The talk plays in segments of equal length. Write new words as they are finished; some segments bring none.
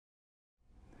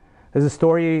There's a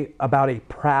story about a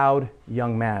proud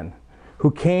young man who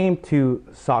came to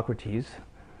Socrates,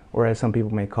 or as some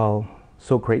people may call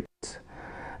Socrates,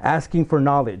 asking for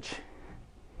knowledge.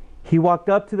 He walked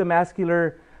up to the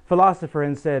muscular philosopher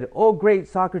and said, "Oh, great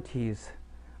Socrates,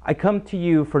 I come to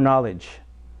you for knowledge."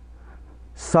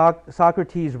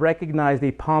 Socrates recognized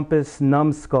a pompous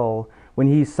numbskull when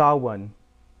he saw one.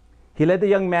 He led the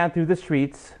young man through the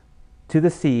streets to the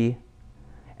sea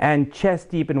and chest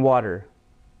deep in water.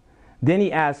 Then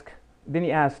he asked,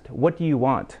 "What do you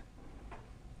want?"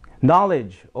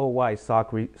 "Knowledge, O wise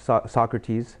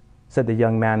Socrates," said the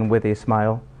young man with a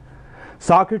smile.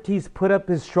 Socrates put up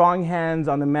his strong hands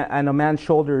on a man's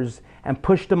shoulders and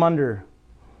pushed him under.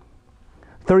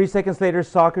 30 seconds later,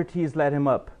 Socrates led him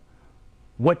up.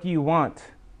 "What do you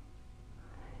want?"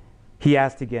 he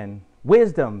asked again.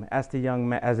 "Wisdom," as the young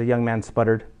man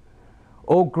sputtered.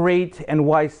 "O great and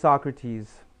wise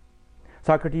Socrates."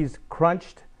 Socrates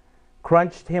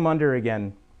crunched him under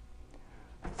again.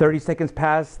 30 seconds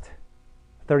passed,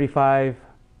 35,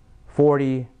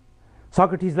 40.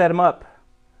 Socrates let him up.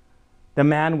 The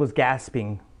man was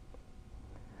gasping.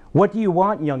 "What do you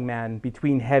want, young man?"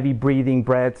 Between heavy breathing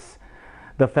breaths,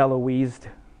 the fellow wheezed.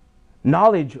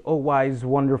 "Knowledge, O wise,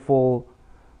 wonderful."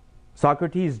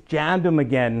 Socrates jammed him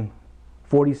again.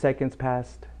 40 seconds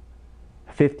passed,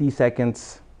 50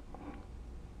 seconds.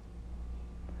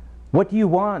 "What do you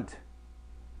want?"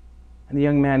 And the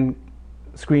young man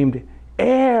screamed,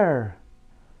 "Air!"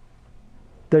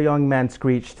 The young man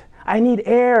screeched, "I need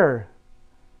air."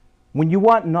 When you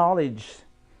want knowledge,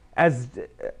 as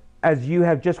you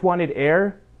have just wanted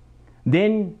air,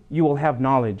 then you will have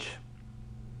knowledge.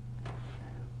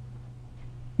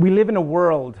 We live in a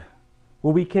world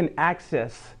where we can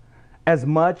access as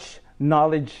much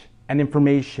knowledge and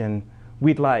information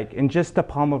we'd like in just the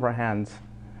palm of our hands.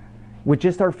 With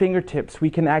just our fingertips, we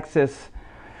can access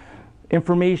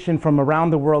information from around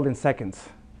the world in seconds.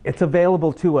 It's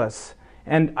available to us.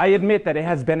 And I admit that it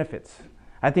has benefits.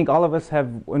 I think all of us have,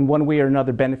 in one way or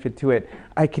another, benefit to it.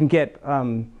 I can get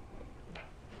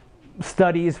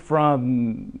studies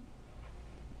from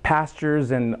pastors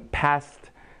and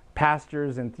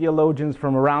pastors and theologians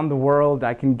from around the world.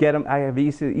 I can get them. I have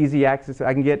easy access.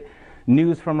 I can get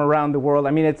news from around the world.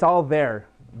 I mean, it's all there,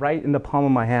 right in the palm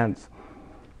of my hands.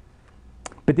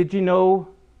 But did you know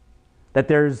that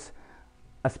there's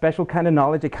a special kind of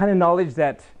knowledge, a kind of knowledge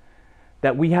that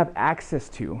we have access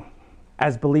to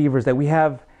as believers, that we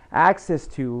have access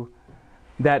to,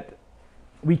 that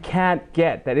we can't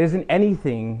get, that isn't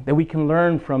anything that we can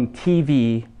learn from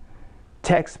TV,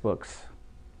 textbooks,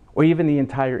 or even the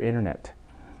entire internet?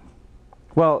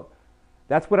 Well,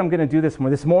 that's what I'm going to do this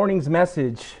morning. This morning's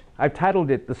message, I've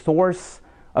titled it, "The Source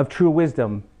of True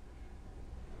Wisdom,"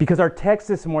 because our text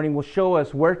this morning will show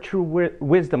us where true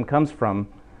wisdom comes from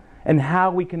and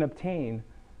how we can obtain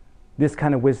this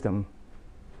kind of wisdom.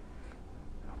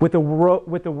 With the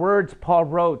words Paul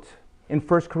wrote in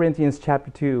 1 Corinthians chapter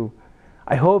 2,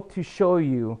 I hope to show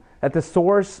you that the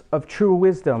source of true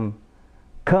wisdom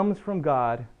comes from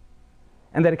God,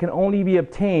 and that it can only be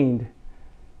obtained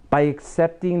by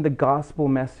accepting the gospel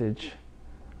message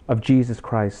of Jesus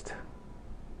Christ.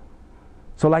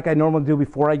 So like I normally do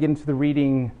before I get into the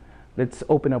reading, let's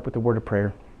open up with a word of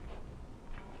prayer.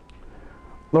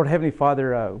 Lord Heavenly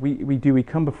Father, we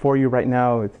come before you right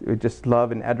now with just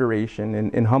love and adoration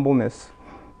and humbleness.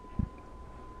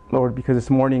 Lord, because it's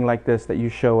morning like this that you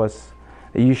show us,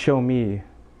 that you show me,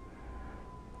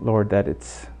 Lord, that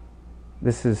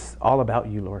this is all about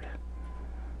you, Lord.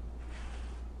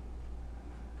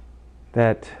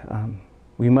 That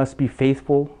we must be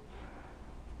faithful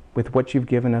with what you've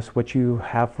given us, what you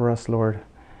have for us, Lord.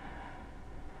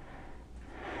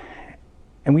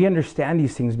 And we understand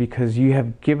these things because you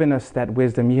have given us that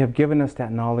wisdom. You have given us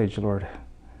that knowledge, Lord.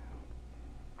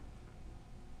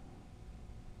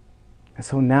 And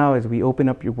so now as we open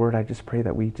up your word, I just pray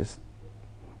that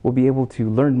we'll be able to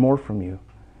learn more from you.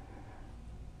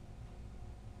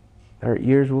 Our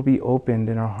ears will be opened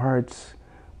and our hearts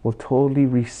will totally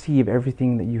receive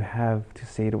everything that you have to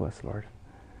say to us, Lord.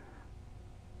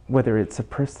 Whether it's a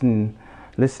person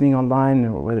listening online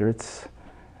or whether it's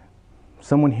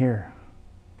someone here.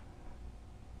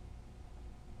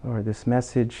 Lord, this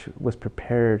message was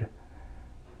prepared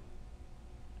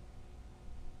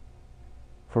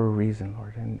for a reason,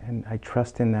 Lord, and I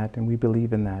trust in that and we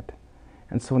believe in that.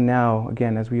 And so now,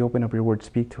 again, as we open up your word,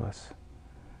 speak to us.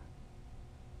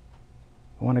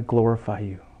 I want to glorify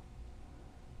you.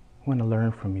 I want to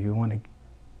learn from you. I want to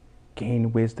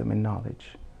gain wisdom and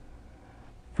knowledge.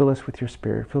 Fill us with your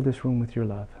spirit. Fill this room with your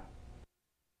love.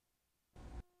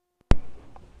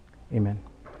 Amen.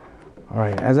 All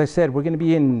right, as I said, we're going to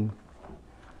be in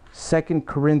 2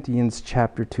 Corinthians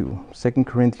chapter 2. 2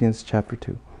 Corinthians chapter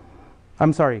 2.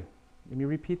 I'm sorry. Let me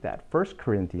repeat that. 1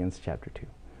 Corinthians chapter 2.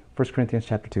 1 Corinthians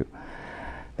chapter 2.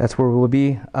 That's where we'll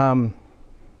be. And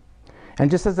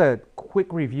just as a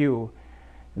quick review,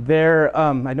 there,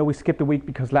 I know we skipped a week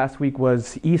because last week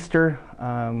was Easter.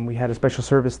 We had a special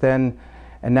service then.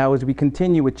 And now as we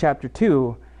continue with chapter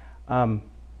 2,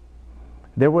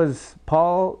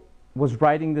 Paul was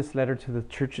writing this letter to the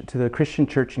church, to the Christian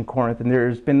church in Corinth, and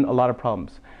there's been a lot of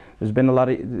problems. There's been a lot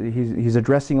of, he's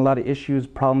addressing a lot of issues,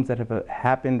 problems that have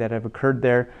happened, that have occurred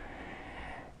there.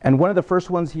 And one of the first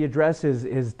ones he addresses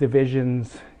is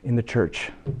divisions in the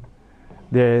church.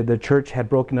 The church had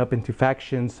broken up into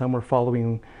factions. Some were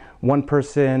following one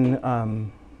person,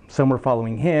 some were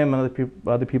following him,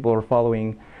 other people were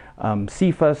following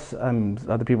Cephas,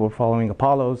 other people were following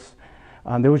Apollos.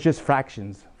 There was just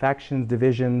factions,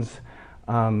 divisions,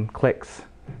 cliques.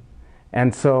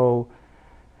 And so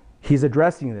he's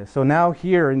addressing this. So now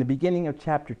here in the beginning of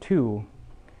chapter 2,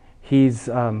 he's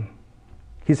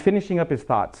finishing up his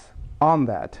thoughts on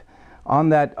that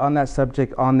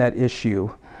subject, on that issue.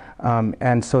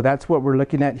 And so that's what we're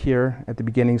looking at here at the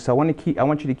beginning. So I want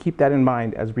you to keep that in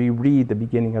mind as we read the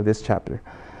beginning of this chapter.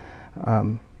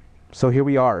 So here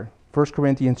we are, 1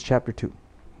 Corinthians chapter 2.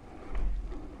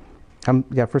 1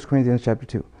 Corinthians chapter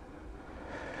 2.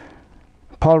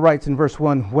 Paul writes in verse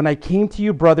 1, "When I came to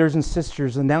you, brothers and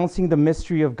sisters, announcing the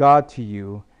mystery of God to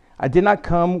you, I did not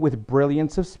come with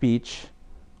brilliance of speech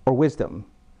or wisdom.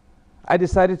 I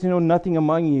decided to know nothing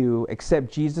among you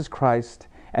except Jesus Christ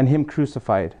and Him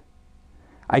crucified.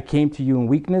 I came to you in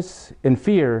weakness, in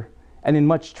fear, and in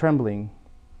much trembling.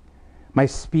 My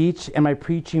speech and my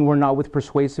preaching were not with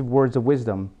persuasive words of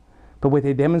wisdom, but with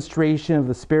a demonstration of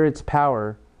the Spirit's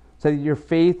power, so that your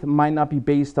faith might not be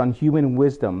based on human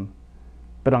wisdom,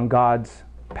 but on God's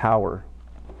power."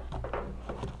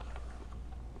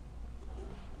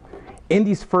 In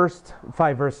these first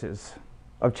 5 verses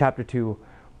of chapter 2,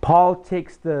 Paul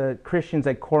takes the Christians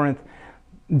at Corinth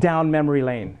down memory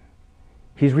lane.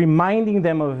 He's reminding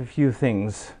them of a few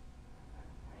things.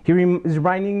 He's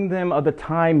reminding them of the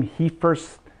time he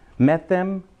first met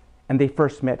them and they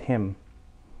first met him.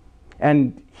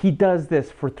 And he does this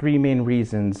for 3 main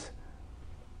reasons.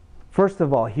 First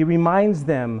of all, he reminds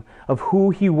them of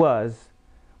who he was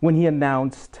when he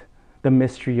announced the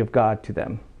mystery of God to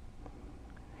them.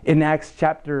 In Acts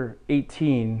chapter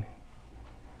 18,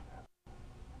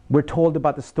 we're told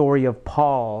about the story of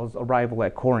Paul's arrival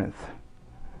at Corinth.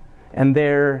 And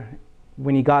there,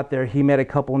 when he got there, he met a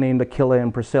couple named Aquila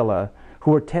and Priscilla,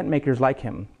 who were tent makers like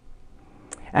him.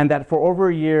 And that for over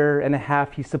a year and a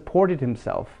half, he supported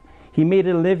himself. He made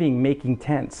a living making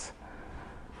tents,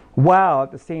 while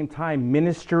at the same time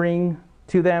ministering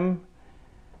to them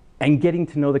and getting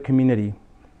to know the community.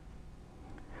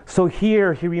 So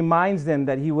here he reminds them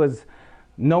that he was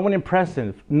no one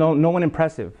impressive.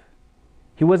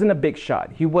 He wasn't a big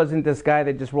shot. He wasn't this guy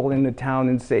that just rolled into town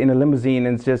and say in a limousine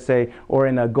and just say, or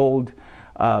in a gold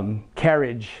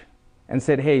carriage and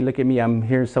said, "Hey, look at me, I'm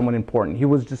here, someone important." He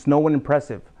was just no one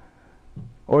impressive.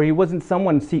 Or he wasn't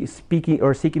someone speaking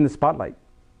or seeking the spotlight.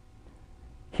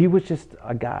 He was just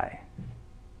a guy.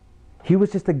 He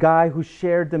was just a guy who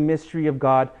shared the mystery of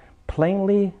God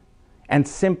plainly and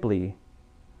simply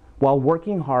while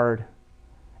working hard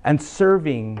and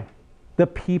serving the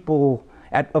people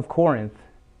of Corinth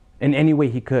in any way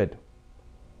he could.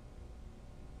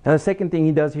 Now, the second thing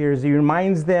he does here is he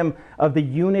reminds them of the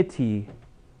unity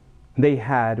they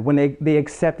had when they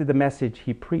accepted the message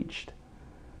he preached.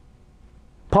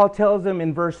 Paul tells them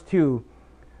in verse 2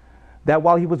 that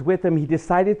while he was with them, he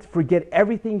decided to forget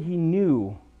everything he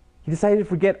knew. He decided to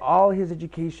forget all his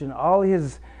education, all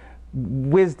his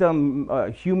wisdom,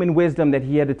 human wisdom that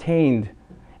he had attained.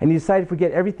 And he decided to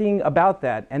forget everything about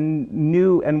that and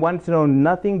knew and wanted to know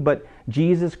nothing but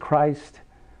Jesus Christ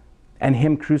and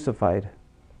Him crucified.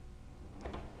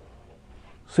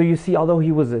 So you see, although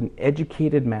he was an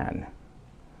educated man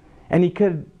and he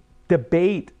could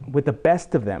debate with the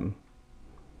best of them,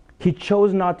 he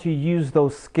chose not to use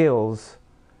those skills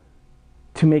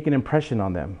to make an impression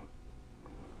on them.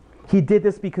 He did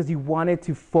this because he wanted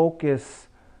to focus.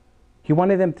 He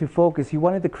wanted them to focus. He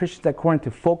wanted the Christians at Corinth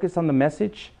to focus on the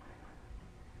message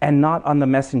and not on the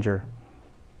messenger.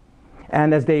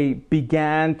 And as they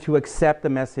began to accept the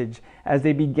message, as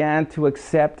they began to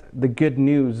accept the good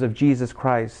news of Jesus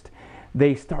Christ,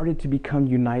 they started to become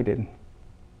united.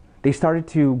 They started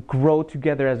to grow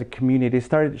together as a community. They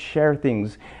started to share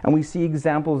things. And we see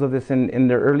examples of this in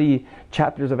the early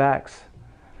chapters of Acts.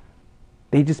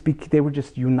 They were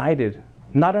just united,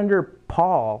 not under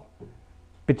Paul,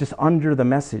 but just under the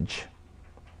message.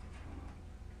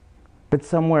 But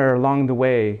somewhere along the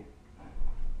way,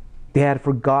 they had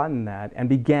forgotten that and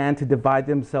began to divide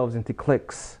themselves into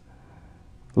cliques,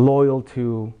 loyal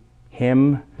to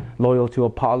him, loyal to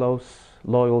Apollos,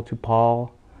 loyal to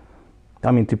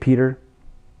to Peter.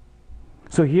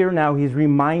 So here now he's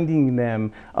reminding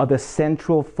them of the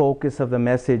central focus of the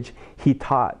message he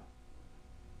taught,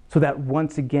 so that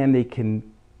once again they can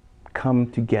come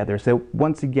together. So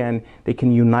once again they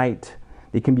can unite,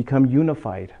 they can become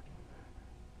unified.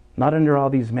 Not under all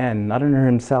these men, not under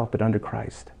himself, but under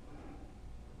Christ.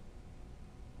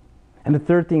 And the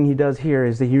third thing he does here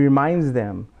is that he reminds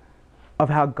them of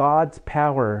how God's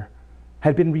power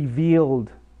had been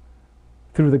revealed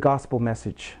through the gospel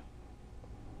message.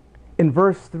 In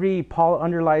verse 3, Paul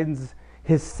underlines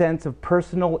his sense of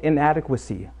personal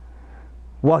inadequacy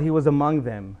while he was among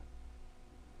them.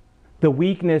 The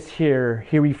weakness here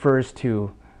he refers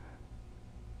to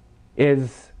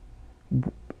is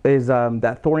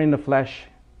that thorn in the flesh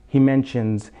he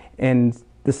mentions in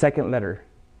the second letter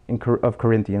of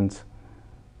Corinthians.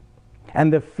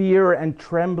 And the fear and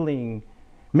trembling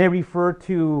may refer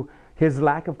to his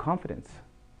lack of confidence.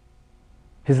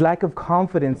 His lack of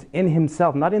confidence in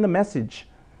himself, not in the message,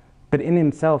 but in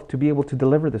himself to be able to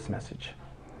deliver this message.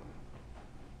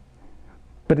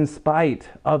 But in spite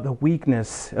of the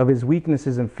weakness, of his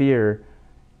weaknesses and fear,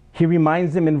 he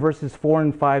reminds them in verses 4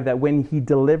 and 5 that when he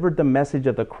delivered the message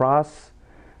of the cross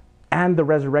and the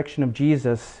resurrection of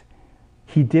Jesus,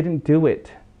 he didn't do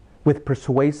it with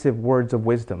persuasive words of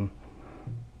wisdom.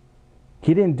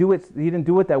 He didn't do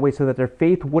it that way so that their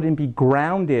faith wouldn't be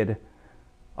grounded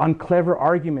on clever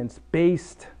arguments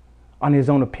based on his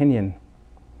own opinion.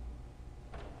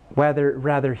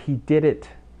 Rather, he did it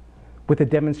with a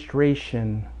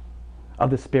demonstration of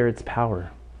the Spirit's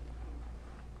power.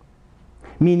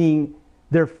 Meaning,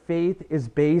 their faith is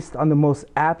based on the most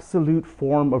absolute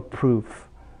form of proof,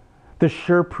 the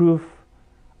sure proof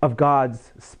of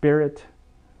God's Spirit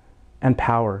and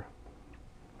power.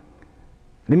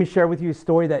 Let me share with you a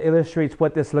story that illustrates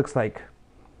what this looks like.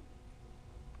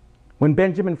 When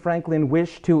Benjamin Franklin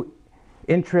wished to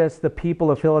interest the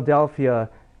people of Philadelphia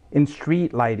in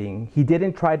street lighting, he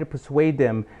didn't try to persuade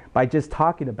them by just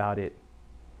talking about it.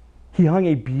 He hung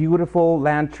a beautiful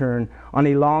lantern on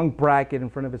a long bracket in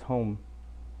front of his home.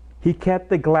 He kept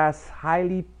the glass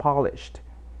highly polished.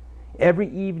 Every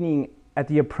evening at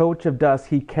the approach of dusk,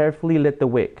 he carefully lit the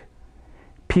wick.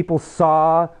 People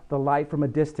saw the light from a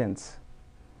distance,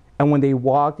 and when they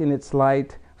walked in its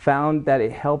light, found that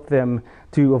it helped them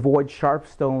to avoid sharp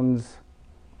stones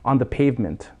on the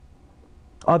pavement.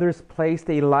 Others placed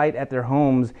a light at their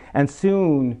homes, and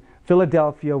soon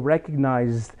Philadelphia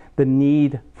recognized the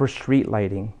need for street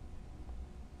lighting.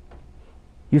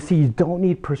 You see, you don't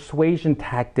need persuasion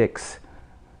tactics.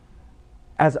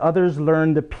 As others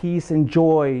learn the peace and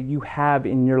joy you have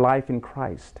in your life in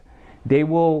Christ, they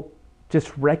will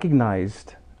just recognize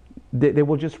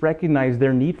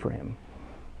their need for him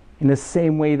in the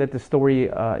same way that the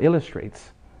story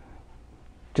illustrates.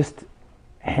 Just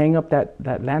hang up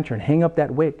that lantern, hang up that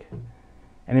wick,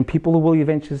 and then people will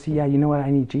eventually see, yeah, you know what,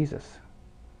 I need Jesus.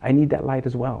 I need that light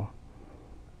as well.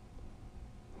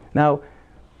 Now,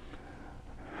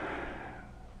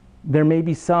 there may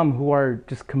be some who are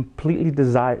just completely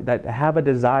that have a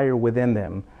desire within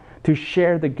them to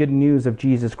share the good news of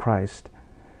Jesus Christ.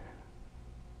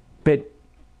 But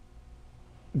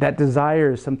that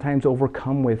desire is sometimes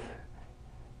overcome with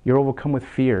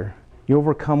fear. You're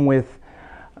overcome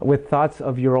with thoughts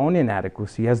of your own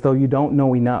inadequacy, as though you don't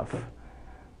know enough.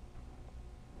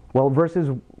 Well, verses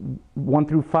 1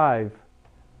 through 5,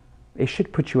 they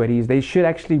should put you at ease. They should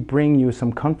actually bring you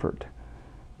some comfort.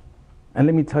 And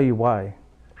let me tell you why.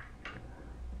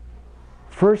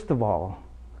 First of all,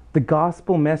 the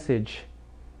gospel message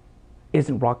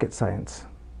isn't rocket science.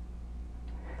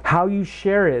 How you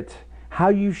share it, how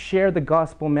you share the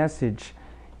gospel message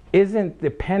isn't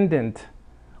dependent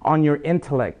on your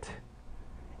intellect.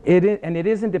 It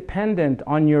isn't dependent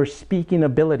on your speaking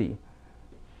ability.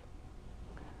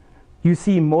 You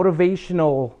see,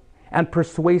 motivational and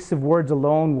persuasive words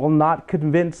alone will not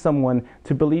convince someone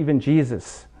to believe in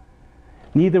Jesus.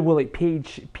 Neither will a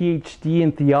PhD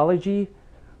in theology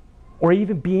or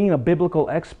even being a biblical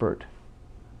expert.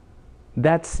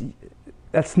 That's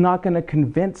not going to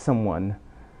convince someone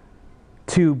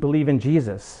to believe in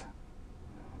Jesus.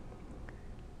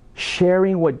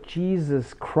 Sharing what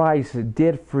Jesus Christ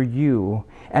did for you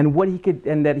and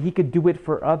that he could do it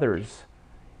for others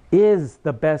is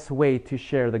the best way to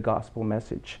share the gospel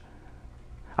message.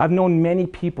 I've known many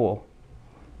people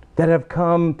that have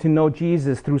come to know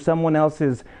Jesus through someone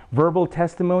else's verbal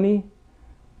testimony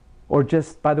or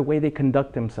just by the way they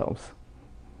conduct themselves.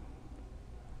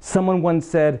 Someone once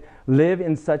said, live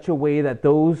in such a way that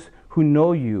those who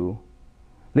know you,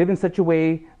 live in such a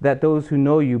way that those who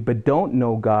know you but don't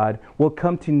know God will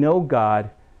come to know God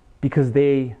because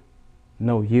they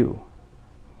know you.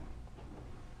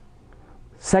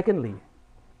 Secondly,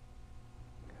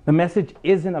 the message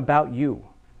isn't about you.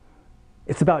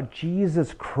 It's about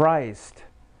Jesus Christ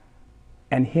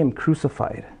and Him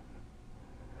crucified.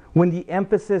 When the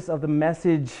emphasis of the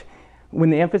message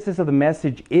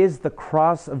is the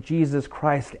cross of Jesus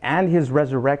Christ and His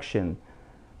resurrection,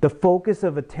 the focus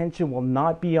of attention will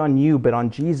not be on you, but on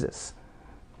Jesus.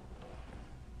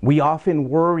 We often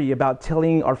worry about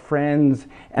telling our friends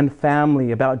and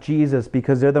family about Jesus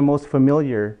because they're the most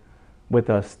familiar with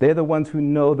us. They're the ones who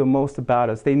know the most about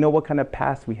us. They know what kind of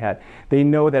past we had. They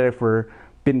know that if we've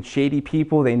been shady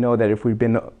people, they know that if we've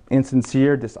been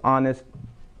insincere, dishonest,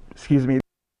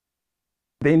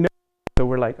 they know. So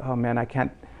we're like, oh man, I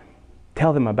can't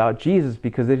tell them about Jesus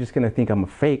because they're just going to think I'm a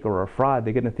fake or a fraud.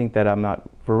 They're going to think that I'm not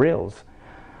for reals.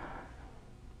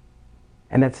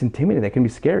 And that's intimidating. That can be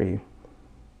scary.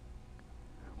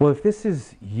 Well, if this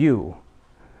is you,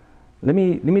 let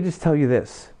me just tell you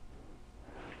this.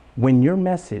 When your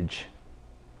message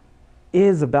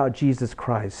is about Jesus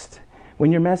Christ,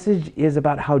 when your message is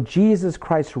about how Jesus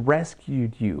Christ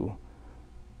rescued you,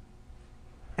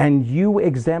 and you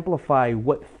exemplify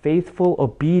what faithful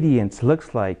obedience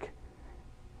looks like,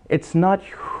 it's not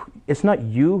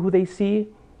you who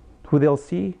they'll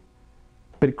see,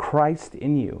 but Christ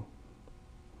in you.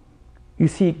 You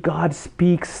see, God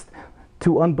speaks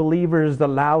to unbelievers the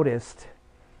loudest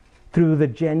through the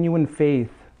genuine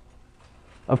faith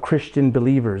of Christian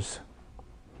believers.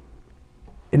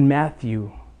 In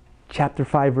Matthew chapter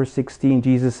 5, verse 16,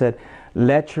 Jesus said,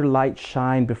 "Let your light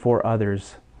shine before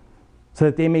others, so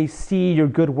that they may see your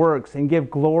good works and give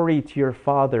glory to your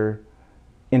Father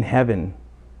in heaven."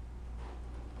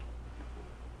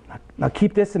 Now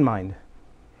keep this in mind.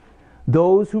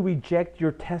 Those who reject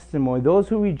your testimony, those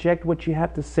who reject what you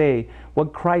have to say,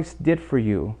 what Christ did for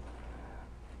you,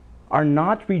 are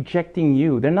not rejecting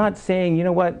you. They're not saying, you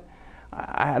know what,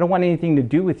 I don't want anything to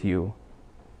do with you.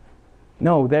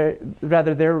 No,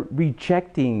 they're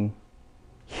rejecting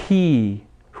He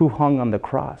who hung on the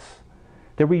cross.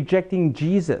 They're rejecting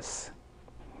Jesus.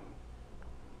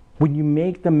 When you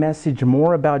make the message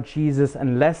more about Jesus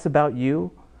and less about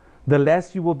you, the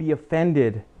less you will be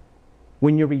offended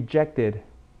when you're rejected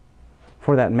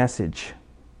for that message.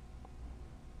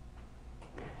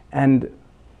 And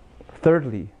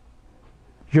thirdly,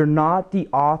 you're not the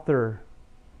author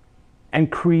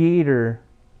and creator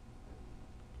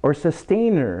or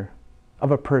sustainer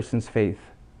of a person's faith.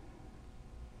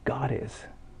 God is.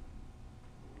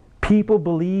 People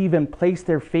believe and place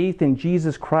their faith in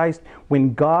Jesus Christ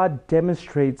when God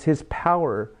demonstrates His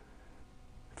power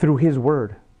through His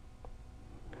Word.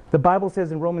 The Bible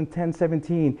says in Romans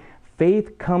 10:17,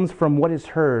 faith comes from what is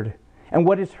heard, and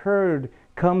what is heard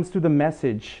comes through the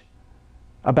message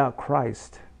about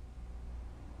Christ.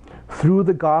 Throughout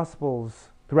the Gospels,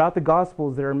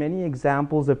 there are many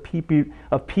examples of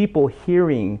people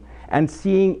hearing and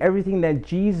seeing everything that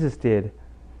Jesus did,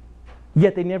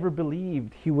 yet they never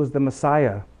believed He was the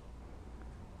Messiah.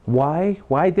 Why?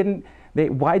 Why didn't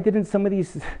some of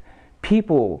these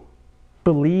people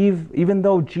believe, even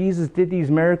though Jesus did these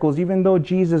miracles, even though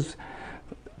Jesus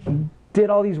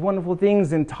did all these wonderful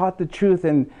things and taught the truth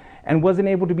and wasn't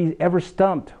able to be ever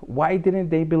stumped? Why didn't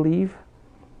they believe?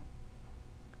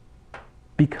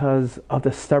 Because of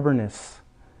the stubbornness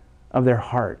of their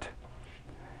heart.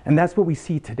 And that's what we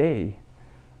see today.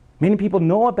 Many people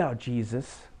know about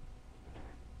Jesus,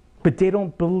 but they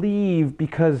don't believe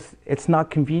because it's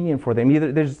not convenient for them.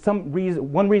 Either there's some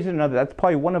reason, one reason or another, that's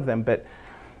probably one of them, but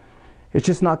it's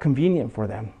just not convenient for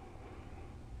them.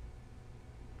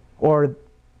 Or,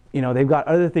 they've got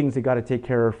other things they got to take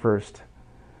care of first.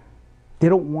 They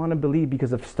don't want to believe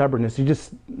because of stubbornness.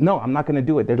 No, I'm not going to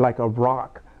do it. They're like a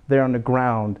rock there on the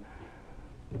ground.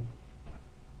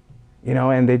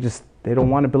 And they don't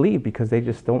want to believe because they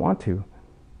just don't want to.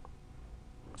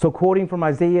 So quoting from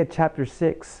Isaiah chapter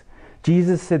 6,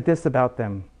 Jesus said this about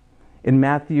them in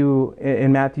Matthew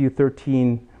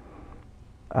 13,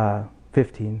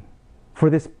 15.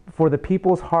 For the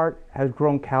people's heart has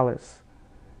grown callous.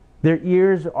 Their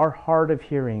ears are hard of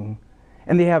hearing,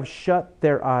 and they have shut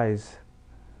their eyes.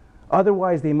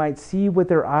 Otherwise they might see with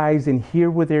their eyes and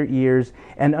hear with their ears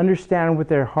and understand with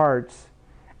their hearts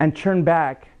and turn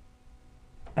back,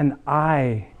 and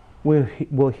I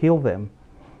will heal them.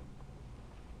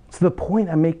 So the point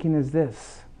I'm making is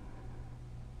this.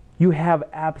 You have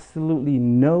absolutely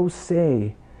no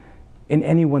say in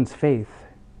anyone's faith.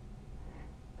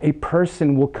 a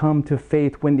person will come to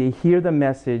faith when they hear the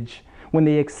message, when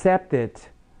they accept it,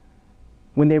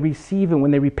 when they receive it,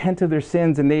 when they repent of their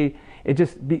sins, and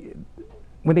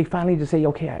when they finally just say,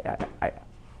 okay, I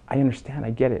understand,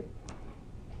 I get it.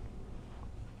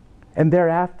 And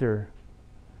thereafter,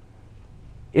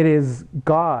 it is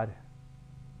God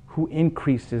who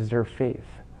increases their faith.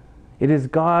 It is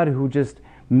God who just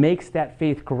makes that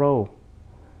faith grow.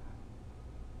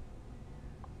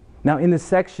 Now in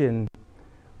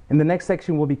the next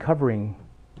section we'll be covering,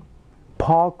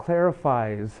 Paul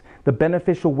clarifies the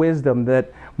beneficial wisdom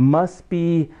that must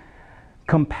be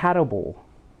compatible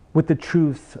with the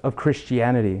truths of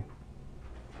Christianity.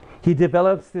 He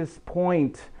develops this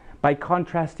point by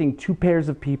contrasting two pairs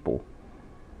of people,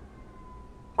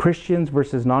 Christians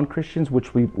versus non-Christians,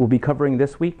 which we will be covering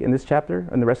this week in this chapter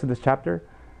and the rest of this chapter,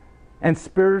 and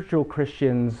spiritual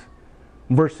Christians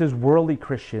versus worldly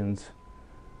Christians,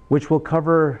 which we'll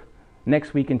cover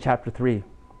next week in chapter 3.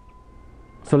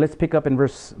 So let's pick up in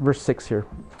verse 6 here.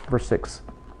 Verse 6.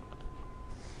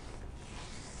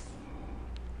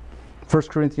 1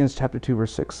 Corinthians chapter 2,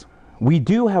 verse 6. We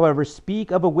do, however,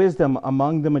 speak of a wisdom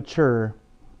among the mature,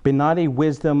 but not a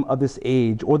wisdom of this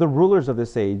age, or the rulers of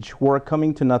this age, who are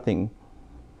coming to nothing.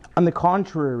 On the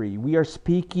contrary,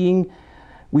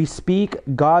 we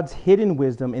speak God's hidden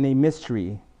wisdom in a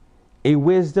mystery, a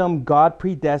wisdom God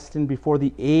predestined before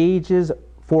the ages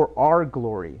for our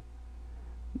glory.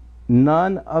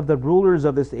 None of the rulers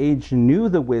of this age knew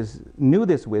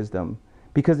this wisdom,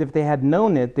 because if they had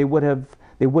known it, they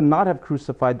would not have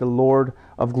crucified the Lord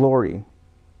of glory.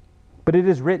 But it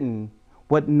is written,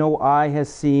 what no eye has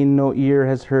seen, no ear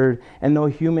has heard, and no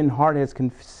human heart has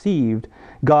conceived,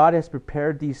 God has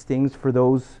prepared these things for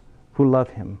those who love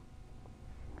him.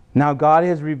 Now God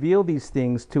has revealed these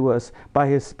things to us by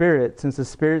his Spirit, since the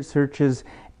Spirit searches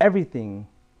everything,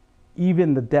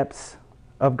 even the depths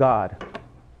of God.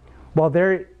 While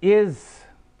there is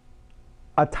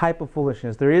a type of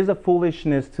foolishness, there is a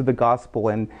foolishness to the gospel,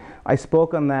 and I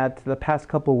spoke on that the past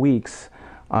couple weeks,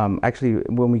 actually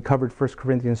when we covered 1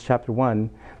 Corinthians chapter 1.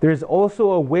 There is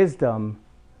also a wisdom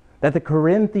that the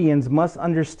Corinthians must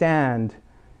understand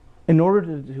in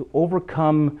order to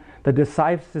overcome the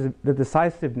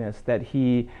decisiveness that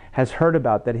he has heard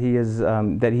about, that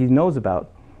he knows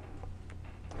about.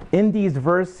 In these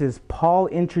verses, Paul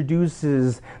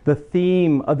introduces the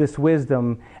theme of this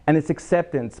wisdom and its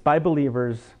acceptance by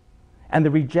believers and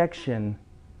the rejection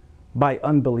by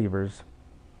unbelievers.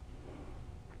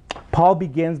 Paul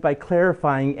begins by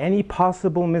clarifying any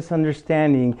possible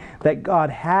misunderstanding that God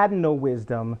had no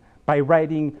wisdom by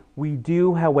writing, we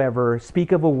do, however,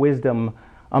 speak of a wisdom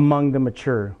among the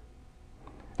mature.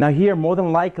 Now here, more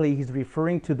than likely, he's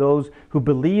referring to those who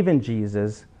believe in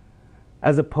Jesus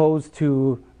as opposed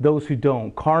to those who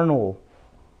don't, carnal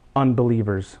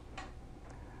unbelievers.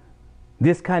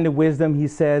 This kind of wisdom, he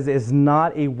says, is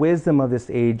not a wisdom of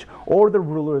this age or the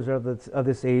rulers of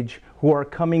this age who are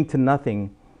coming to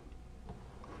nothing.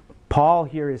 Paul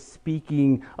here is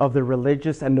speaking of the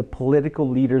religious and the political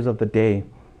leaders of the day.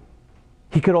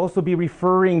 He could also be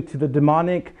referring to the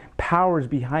demonic powers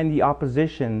behind the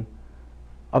opposition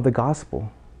of the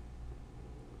gospel.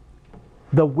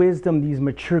 The wisdom these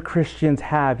mature Christians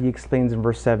have, he explains in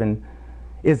verse 7,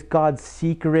 is God's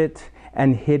secret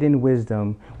and hidden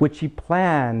wisdom, which he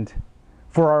planned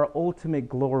for our ultimate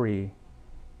glory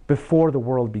before the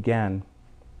world began.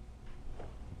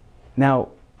 Now,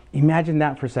 imagine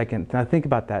that for a second. Now think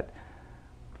about that.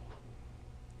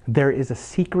 There is a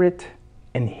secret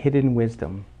and hidden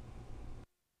wisdom.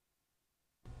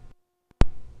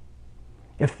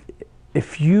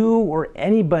 If you or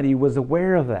anybody was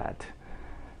aware of that,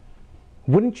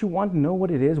 wouldn't you want to know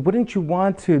what it is? Wouldn't you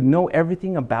want to know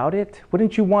everything about it?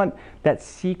 Wouldn't you want that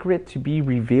secret to be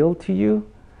revealed to you?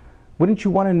 Wouldn't you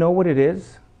want to know what it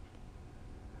is?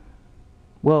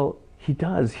 Well, he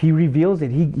does. He reveals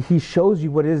it. He shows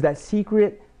you what it is. That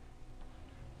secret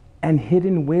and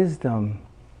hidden wisdom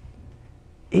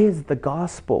is the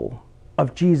gospel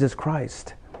of Jesus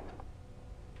Christ.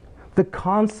 The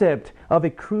concept of a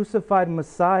crucified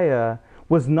Messiah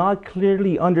was not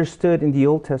clearly understood in the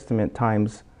Old Testament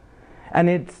times, and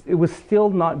it was still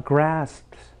not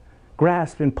grasped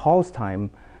in Paul's time.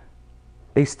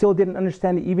 They still didn't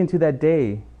understand it even to that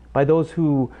day by those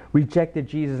who rejected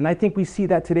Jesus. And I think we see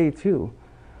that today too.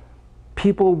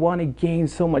 People want to gain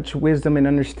so much wisdom and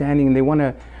understanding. They want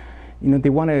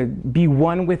to be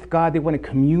one with God. They want to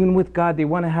commune with God. They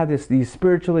want to have these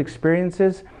spiritual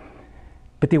experiences,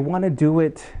 but they want to do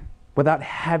it without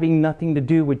having nothing to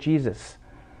do with Jesus.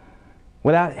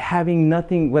 Without having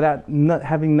nothing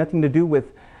to do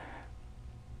with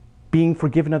being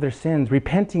forgiven of their sins,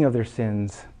 repenting of their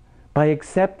sins, by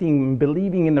accepting and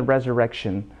believing in the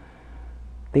resurrection.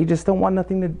 They just don't want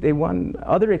they want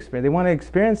other experience. They want to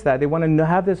experience that. They want to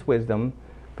have this wisdom,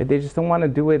 but they just don't want to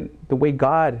do it the way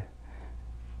God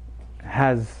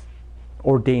has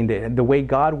ordained it, the way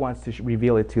God wants to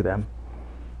reveal it to them.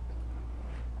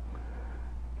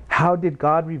 How did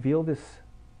God reveal this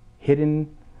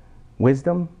hidden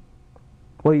wisdom?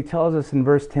 Well, he tells us in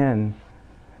verse 10,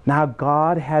 now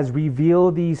God has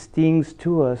revealed these things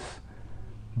to us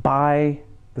by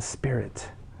the Spirit.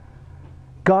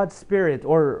 God's Spirit,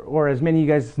 or as many of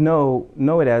you guys know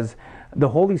it as the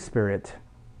Holy Spirit,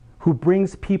 who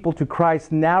brings people to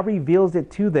Christ, now reveals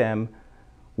it to them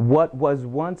what was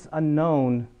once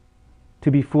unknown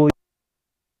to be fully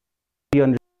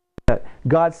understood.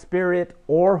 God's Spirit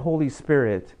or Holy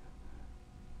Spirit,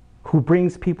 who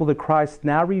brings people to Christ,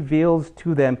 now reveals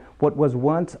to them what was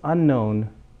once unknown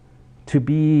to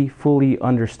be fully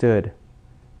understood.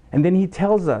 And then he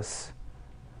tells us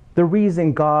the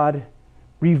reason God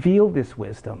revealed this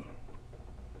wisdom: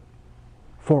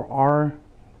 for our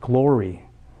glory.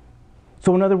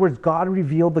 So in other words, God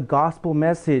revealed the gospel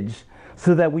message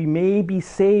so that we may be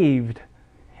saved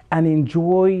and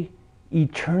enjoy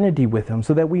eternity with him,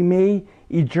 so that we may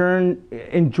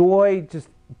enjoy just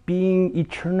being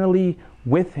eternally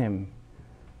with him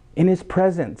in his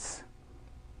presence.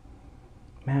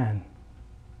 Man,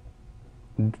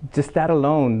 just that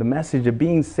alone, the message of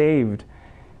being saved,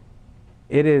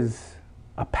 it is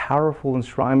a powerful and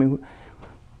strong. I mean,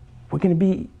 we're going to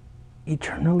be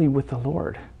eternally with the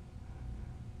Lord.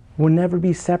 We'll never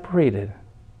be separated.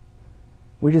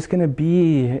 We're just going to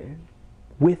be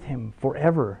with him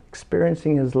forever,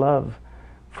 experiencing his love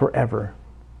forever.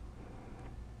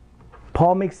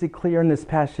 Paul makes it clear in this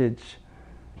passage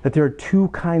that there are two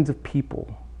kinds of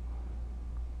people: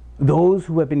 those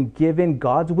who have been given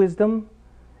God's wisdom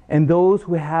and those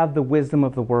who have the wisdom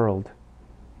of the world.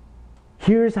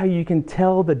 Here's how you can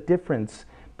tell the difference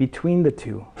between the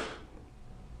two.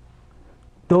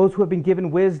 Those who have been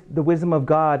given the wisdom of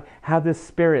God have the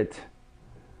Spirit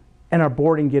and are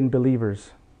born-again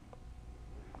believers.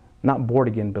 Not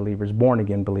born-again believers,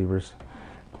 born-again believers.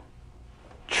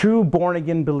 True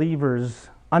born-again believers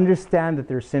understand that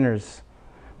they're sinners,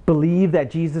 believe that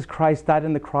Jesus Christ died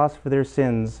on the cross for their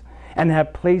sins, and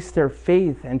have placed their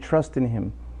faith and trust in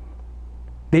him.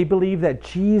 They believe that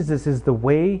Jesus is the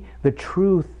way, the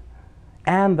truth,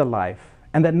 and the life,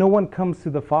 and that no one comes to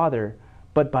the Father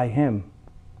but by him.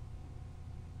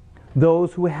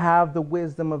 Those who have the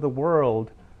wisdom of the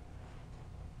world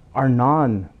are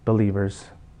non-believers.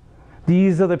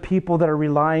 These are the people that are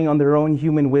relying on their own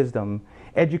human wisdom,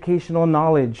 educational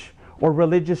knowledge, or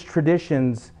religious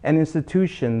traditions and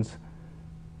institutions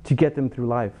to get them through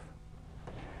life.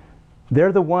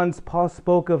 They're the ones Paul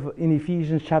spoke of in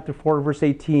Ephesians chapter 4, verse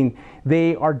 18.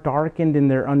 They are darkened in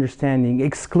their understanding,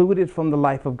 excluded from the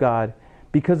life of God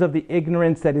because of the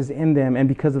ignorance that is in them and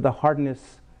because of the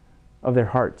hardness of their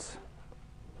hearts.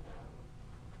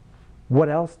 What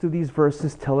else do these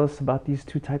verses tell us about these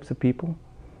two types of people?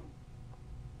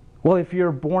 Well, if you're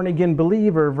a born-again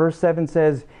believer, verse 7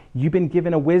 says, you've been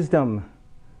given a wisdom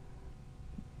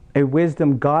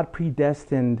God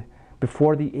predestined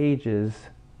before the ages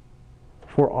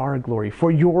for our glory, for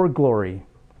your glory.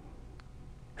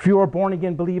 If you are a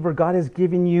born-again believer, God has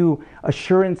given you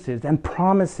assurances and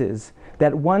promises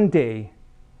that one day,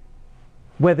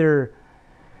 whether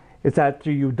it's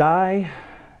after you die,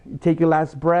 you take your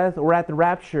last breath, or at the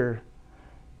rapture,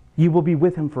 you will be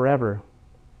with him forever.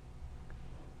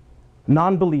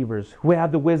 Non-believers who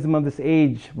have the wisdom of this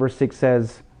age, verse 6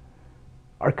 says,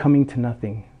 are coming to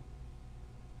nothing.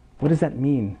 What does that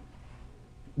mean?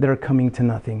 They're coming to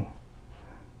nothing.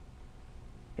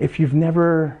 If you've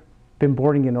never been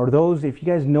born again, or if you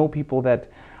guys know people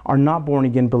that are not born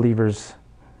again believers,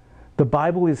 the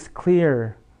Bible is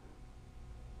clear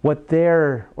what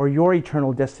their or your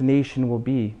eternal destination will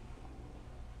be.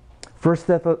 1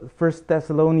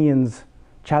 Thessalonians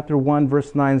chapter 1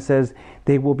 verse 9 says,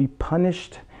 they will be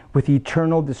punished with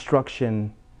eternal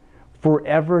destruction,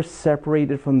 forever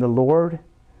separated from the Lord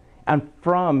and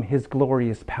from his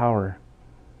glorious power.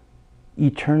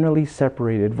 Eternally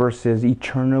separated versus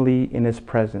eternally in his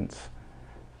presence.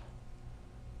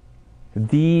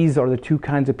 These are the two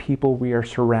kinds of people we are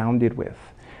surrounded with.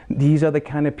 These are the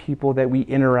kind of people that we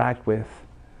interact with.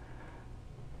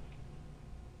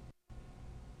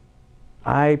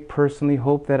 I personally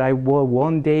hope that I will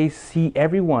one day see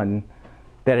everyone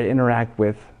that I interact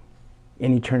with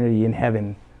in eternity in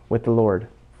heaven with the Lord.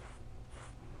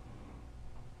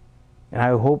 And I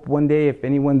hope one day, if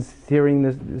anyone's hearing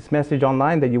this message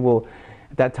online, that you will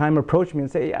at that time approach me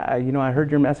and say, yeah, I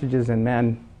heard your messages, and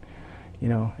man,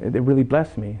 it really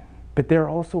blessed me. But there are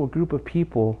also a group of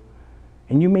people,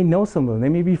 and you may know some of them. They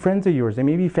may be friends of yours. They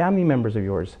may be family members of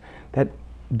yours that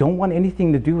don't want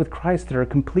anything to do with Christ. That are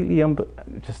completely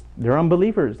they're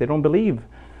unbelievers. They don't believe.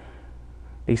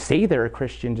 They say they're a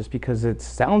Christian just because it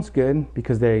sounds good,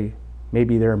 because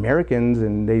maybe they're Americans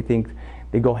and they think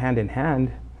they go hand in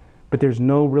hand, but there's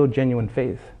no real genuine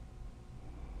faith.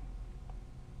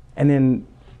 And then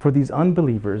for these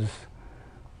unbelievers,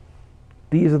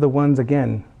 these are the ones,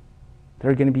 again, that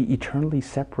are going to be eternally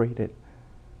separated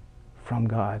from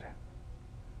God.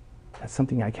 That's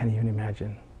something I can't even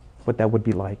imagine what that would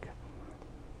be like.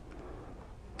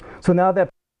 So now that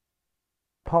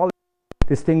Paul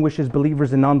distinguishes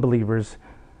believers and non-believers,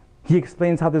 he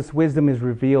explains how this wisdom is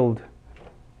revealed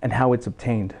and how it's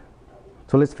obtained.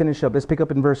 So let's finish up. Let's pick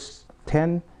up in verse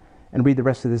 10 and read the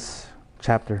rest of this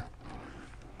chapter.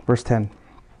 Verse 10.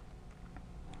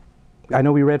 I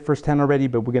know we read verse 10 already,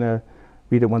 but we're going to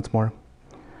read it once more.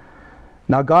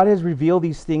 Now God has revealed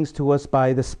these things to us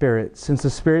by the Spirit, since the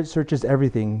Spirit searches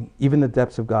everything, even the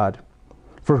depths of God.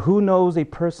 For who knows a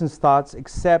person's thoughts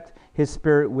except his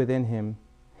spirit within him?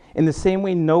 In the same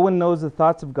way, no one knows the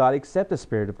thoughts of God except the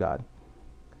Spirit of God.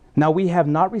 Now we have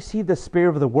not received the spirit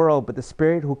of the world, but the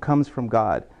Spirit who comes from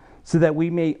God, so that we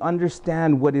may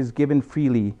understand what is given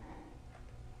freely,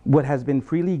 what has been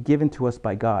freely given to us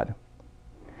by God.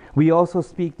 We also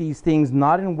speak these things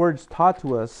not in words taught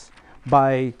to us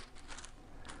by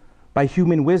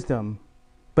human wisdom,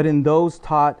 but in those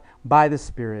taught by the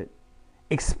Spirit,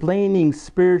 explaining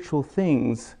spiritual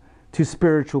things to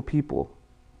spiritual people.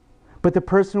 But the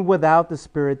person without the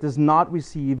Spirit does not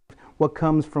receive what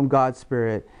comes from God's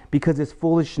Spirit, because it's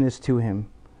foolishness to him.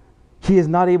 He is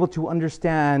not able to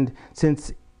understand,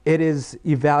 since it is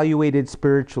evaluated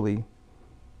spiritually.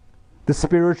 The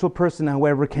spiritual person,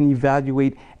 however, can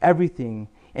evaluate everything,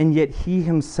 and yet he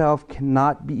himself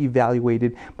cannot be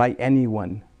evaluated by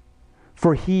anyone.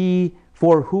 For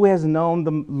who has known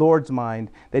the Lord's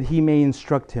mind, that he may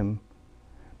instruct him?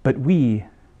 But we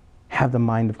have the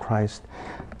mind of Christ.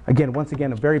 Once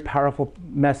again, a very powerful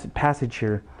passage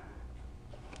here,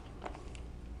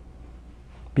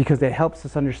 because it helps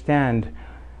us understand.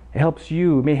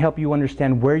 It may help you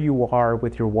understand where you are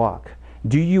with your walk.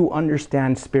 Do you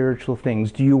understand spiritual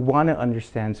things? Do you want to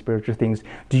understand spiritual things?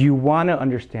 Do you want to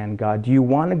understand God? Do you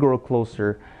want to grow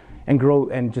closer and grow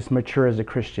and just mature as a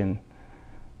Christian?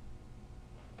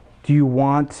 Do you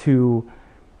want to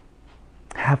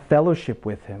have fellowship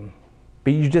with him?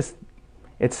 But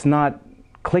it's not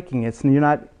clicking. You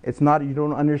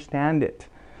don't understand it.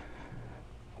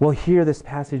 Well, here this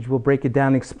passage will break it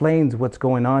down, explains what's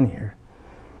going on here.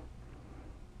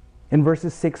 In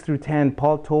verses 6 through 10,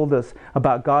 Paul told us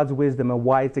about God's wisdom and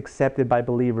why it's accepted by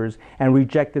believers and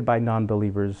rejected by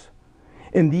non-believers.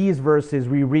 In these verses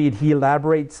we read, he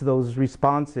elaborates those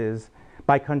responses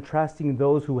by contrasting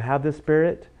those who have the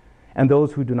Spirit and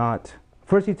those who do not.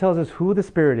 First, he tells us who the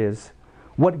Spirit is,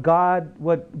 what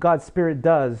God's Spirit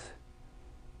does,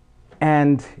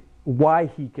 and why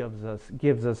he gives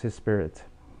us his Spirit.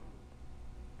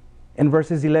 In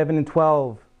verses 11 and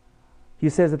 12, he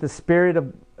says that the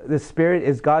Spirit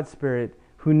is God's Spirit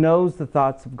who knows the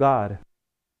thoughts of God.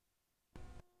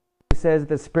 He says that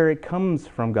the Spirit comes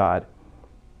from God.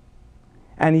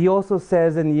 And he also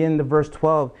says in the end of verse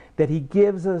 12 that he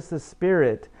gives us the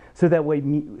Spirit so that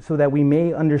we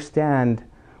may understand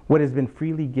what has been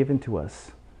freely given to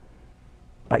us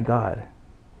by God.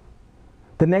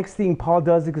 The next thing Paul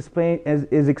does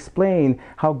is explain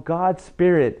how God's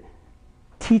Spirit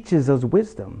teaches us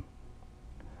wisdom.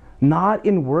 Not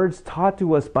in words taught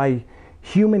to us by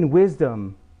human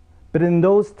wisdom, but in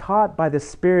those taught by the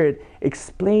Spirit,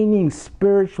 explaining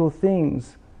spiritual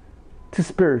things to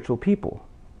spiritual people.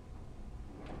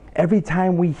 Every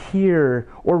time we hear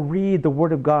or read the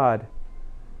Word of God,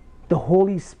 the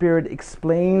Holy Spirit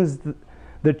explains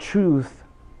the truth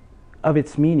of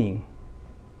its meaning.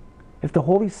 If the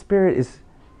Holy Spirit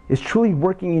is truly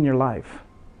working in your life,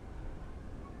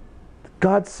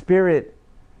 God's Spirit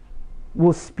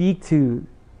will speak to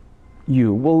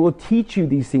you, will teach you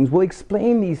these things, will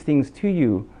explain these things to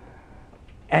you,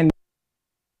 and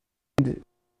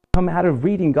come out of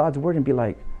reading God's Word and be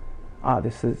like,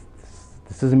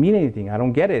 this doesn't mean anything. I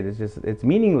don't get it. It's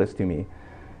meaningless to me.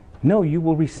 No, you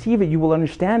will receive it. You will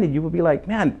understand it. You will be like,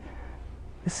 man,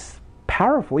 this is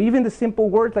powerful. Even the simple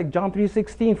words like John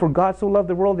 3:16, for God so loved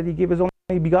the world that he gave his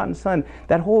only begotten Son.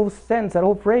 That whole sentence, that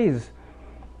whole phrase,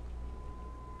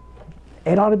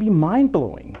 it ought to be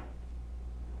mind-blowing.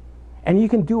 And you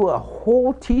can do a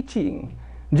whole teaching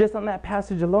just on that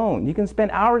passage alone. You can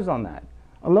spend hours on that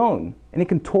alone, and it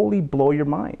can totally blow your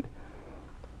mind.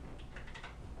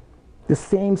 The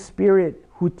same Spirit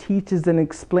who teaches and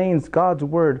explains God's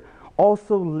word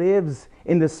also lives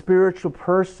in the spiritual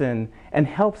person and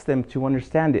helps them to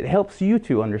understand it, helps you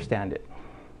to understand it.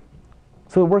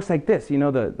 So it works like this.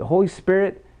 The Holy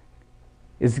Spirit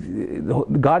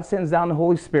God sends down the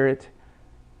Holy Spirit.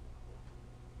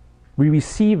 We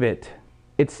receive it.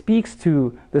 It speaks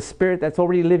to the Spirit that's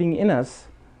already living in us.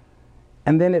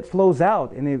 And then it flows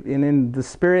out. And then the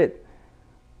Spirit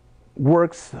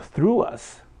works through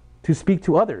us to speak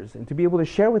to others and to be able to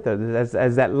share with others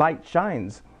as that light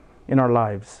shines in our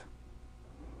lives.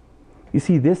 You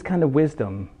see, this kind of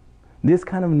wisdom, this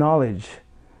kind of knowledge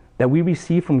that we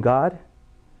receive from God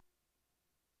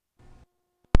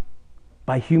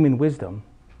by human wisdom,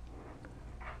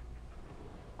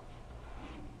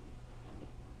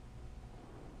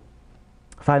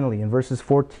 finally, in verses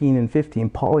 14 and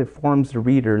 15, Paul informs the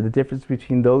reader the difference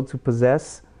between those who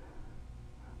possess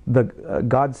the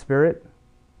God's Spirit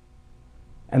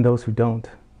and those who don't.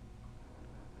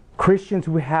 Christians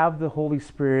who have the Holy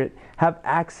Spirit have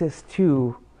access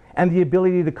to and the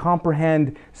ability to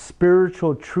comprehend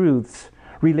spiritual truths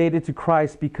related to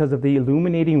Christ because of the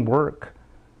illuminating work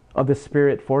of the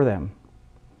Spirit for them.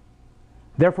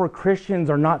 Therefore, Christians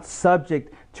are not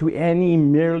subject to any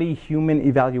merely human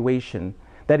evaluation.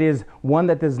 That is, one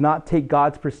that does not take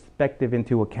God's perspective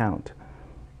into account.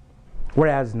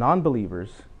 Whereas non-believers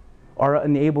are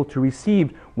unable to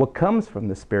receive what comes from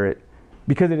the Spirit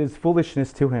because it is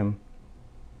foolishness to him.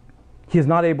 He is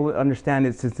not able to understand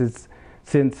it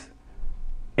since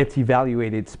it's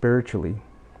evaluated spiritually.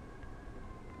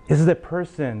 This is a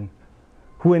person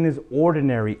who in his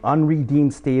ordinary,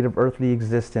 unredeemed state of earthly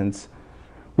existence,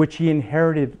 which he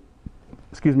inherited,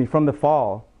 from the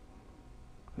fall,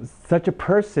 such a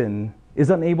person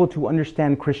is unable to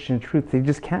understand Christian truth. They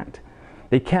just can't.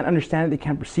 They can't understand it, they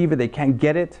can't perceive it, they can't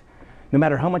get it. No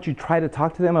matter how much you try to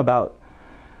talk to them about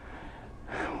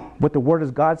what the Word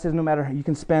of God says, no matter how you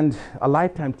can spend a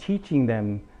lifetime teaching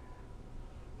them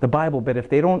the Bible, but if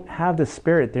they don't have the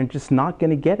Spirit, they're just not going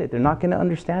to get it. They're not going to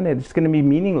understand it. It's going to be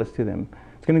meaningless to them.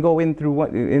 It's going to go in through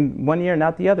one ear and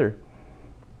out the other.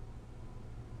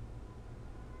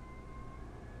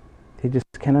 They just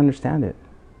can't understand it.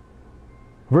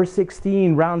 Verse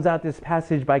 16 rounds out this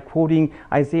passage by quoting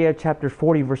Isaiah chapter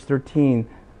 40, verse 13,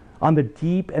 on the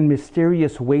deep and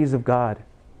mysterious ways of God.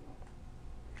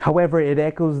 However, it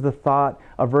echoes the thought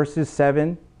of verses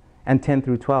 7 and 10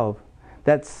 through 12.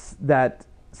 That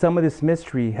some of this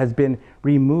mystery has been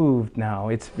removed now.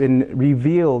 It's been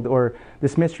revealed, or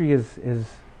this mystery is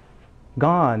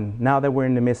gone now that we're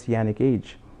in the Messianic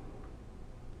age.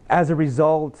 As a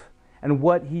result, and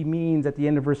what he means at the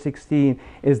end of verse 16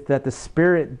 is that the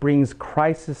Spirit brings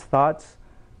Christ's thoughts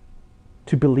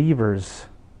to believers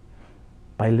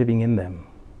by living in them.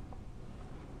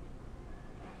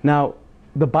 Now,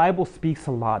 the Bible speaks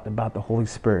a lot about the Holy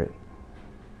Spirit.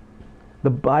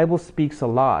 The Bible speaks a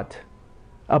lot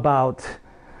about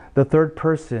the third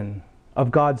person of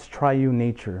God's triune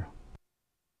nature.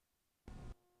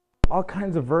 All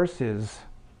kinds of verses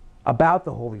about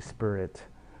the Holy Spirit.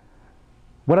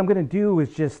 What I'm going to do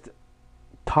is just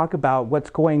talk about what's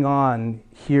going on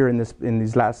here in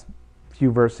these last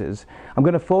few verses. I'm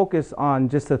going to focus on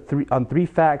just three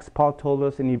facts Paul told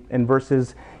us in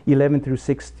verses 11 through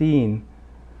 16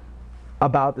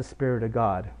 about the Spirit of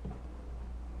God.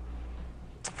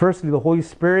 Firstly, the Holy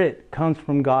Spirit comes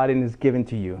from God and is given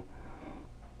to you.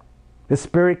 The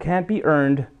Spirit can't be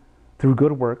earned through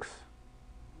good works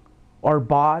or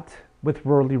bought with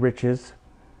worldly riches.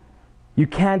 You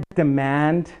can't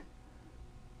demand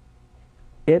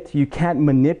it. You can't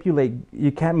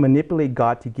manipulate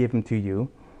God to give him to you,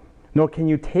 nor can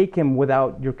you take him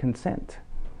without your consent.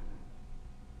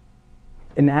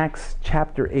 In Acts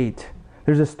chapter 8,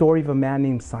 there's a story of a man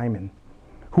named Simon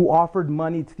who offered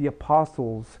money to the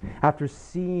apostles after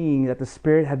seeing that the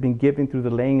Spirit had been given through the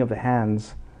laying of their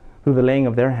hands.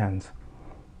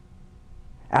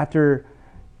 After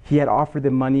he had offered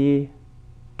them money,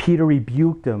 Peter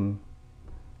rebuked him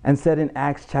and said in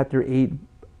Acts chapter 8,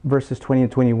 verses 20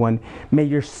 and 21, "May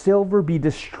your silver be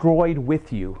destroyed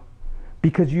with you,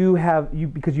 because you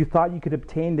thought you could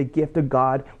obtain the gift of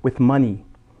God with money.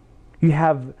 You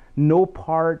have no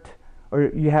part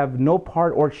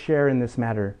or share in this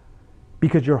matter,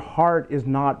 because your heart is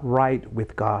not right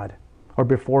with God or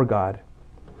before God."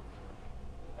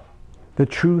 The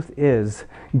truth is,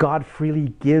 God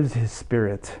freely gives his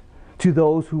Spirit to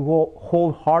those who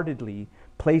wholeheartedly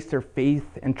place their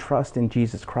faith and trust in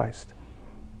Jesus Christ.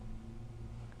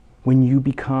 When you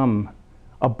become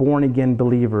a born-again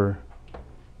believer,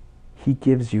 he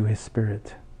gives you his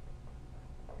Spirit.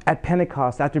 at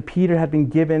Pentecost, after Peter had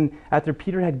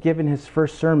given his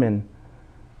first sermon,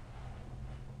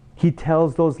 he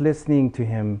tells those listening to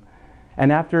him,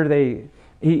 and after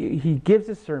he gives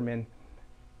a sermon,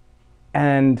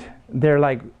 and they're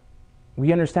like,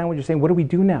 we understand what you're saying. What do we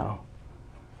do now?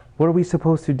 What are we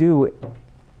supposed to do?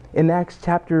 In Acts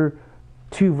chapter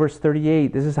 2, verse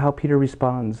 38, this is how Peter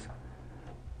responds.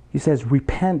 He says,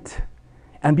 repent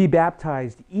and be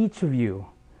baptized, each of you,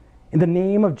 in the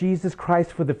name of Jesus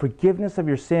Christ for the forgiveness of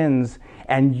your sins,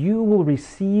 and you will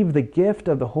receive the gift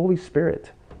of the Holy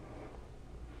Spirit.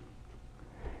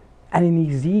 And in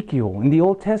Ezekiel, in the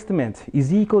Old Testament,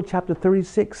 Ezekiel chapter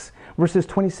 36, verses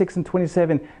 26 and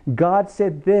 27, God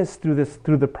said this through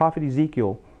the prophet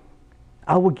Ezekiel,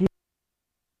 I will give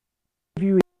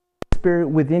you a spirit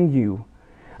within you.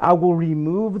 I will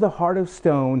remove the heart of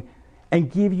stone and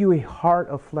give you a heart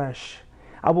of flesh.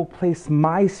 I will place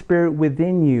my spirit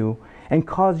within you and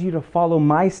cause you to follow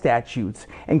my statutes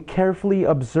and carefully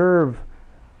observe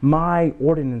my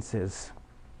ordinances.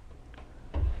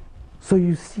 So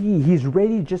you see, he's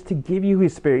ready just to give you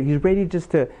his spirit. He's ready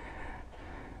just to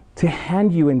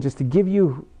hand you and just to give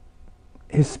you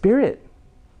his spirit.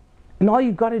 And all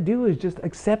you've got to do is just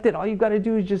accept it. All you've got to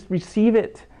do is just receive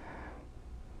it.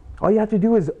 All you have to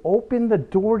do is open the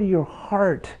door to your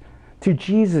heart to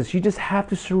Jesus. You just have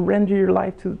to surrender your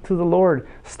life to the Lord.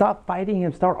 Stop fighting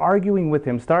him. Start arguing with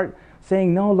him. Start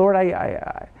saying, no, Lord,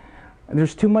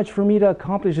 there's too much for me to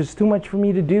accomplish. There's too much for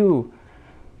me to do.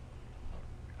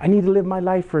 I need to live my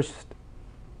life first.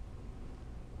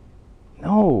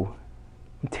 No.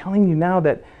 I'm telling you now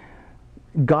that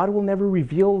God will never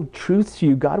reveal truth to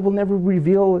you. God will never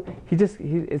reveal. It's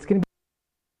going to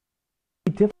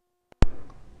be difficult.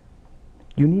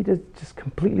 You need to just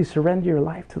completely surrender your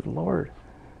life to the Lord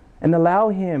and allow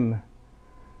him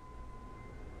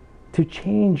to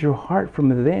change your heart from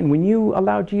within. When you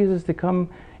allow Jesus to come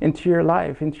into your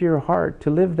life, into your heart,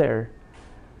 to live there,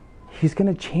 he's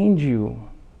going to change you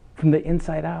from the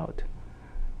inside out.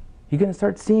 You're going to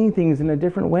start seeing things in a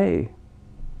different way.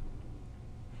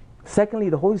 Secondly,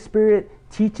 the Holy Spirit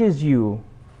teaches you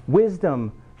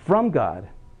wisdom from God.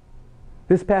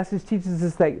 This passage teaches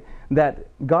us that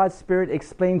God's Spirit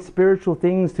explains spiritual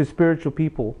things to spiritual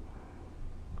people.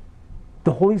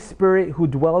 The Holy Spirit who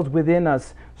dwells within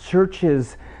us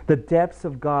searches the depths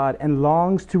of God and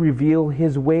longs to reveal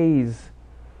his ways,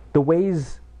 the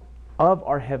ways of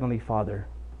our Heavenly Father.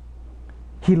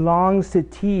 He longs to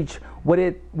teach what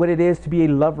it is to be a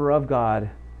lover of God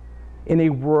in a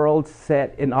world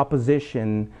set in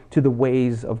opposition to the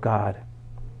ways of God.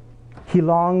 He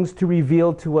longs to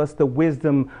reveal to us the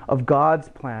wisdom of God's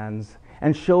plans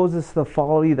and shows us the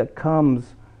folly that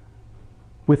comes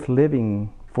with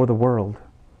living for the world.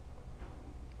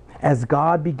 As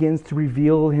God begins to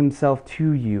reveal himself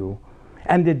to you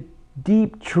and the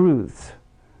deep truths,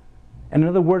 and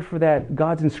another word for that,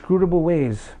 God's inscrutable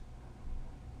ways,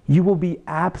 you will be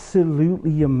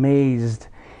absolutely amazed,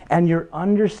 and your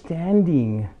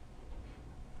understanding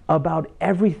about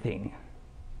everything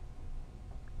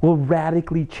will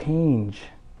radically change.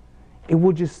 It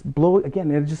will just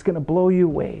it's just going to blow you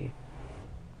away.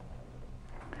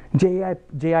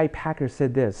 J.I. Packer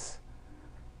said this,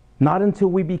 not until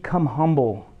we become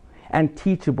humble and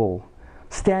teachable,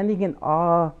 standing in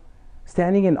awe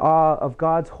of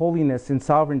God's holiness and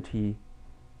sovereignty,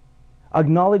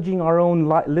 acknowledging our own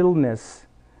littleness,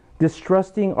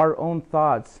 distrusting our own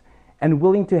thoughts, and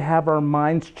willing to have our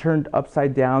minds turned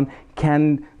upside down,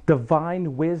 can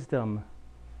divine wisdom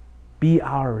be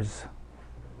ours.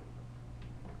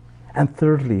 And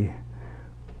thirdly,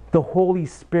 the Holy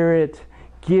Spirit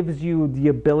gives you the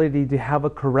ability to have a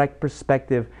correct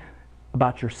perspective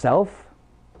about yourself,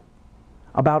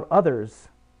 about others,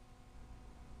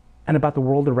 and about the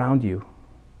world around you.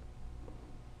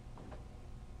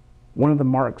 One of the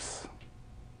marks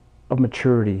of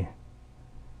maturity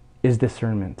is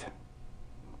discernment.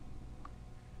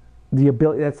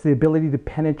 That's the ability to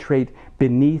penetrate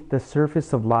beneath the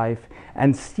surface of life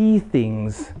and see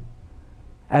things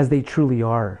as they truly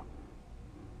are.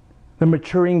 The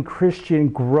maturing Christian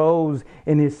grows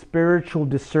in his spiritual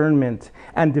discernment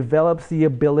and develops the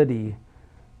ability,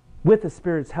 with the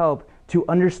Spirit's help, to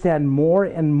understand more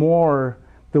and more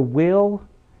the will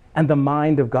and the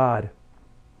mind of God.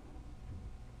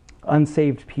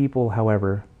 Unsaved people,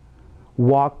 however,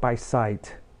 walk by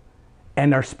sight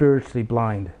and are spiritually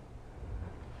blind.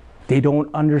 They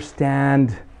don't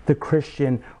understand the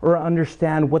Christian or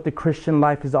understand what the Christian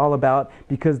life is all about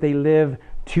because they live in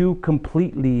two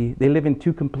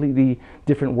completely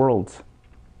different worlds.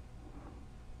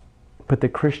 But the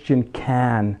Christian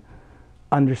can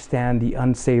understand the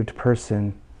unsaved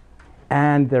person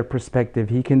and their perspective.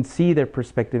 He can see their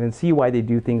perspective and see why they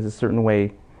do things a certain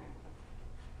way,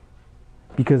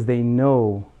 because they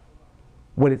know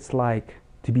what it's like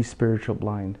to be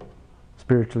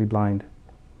spiritually blind.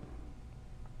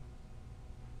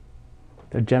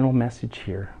 The general message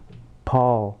here,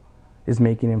 Paul is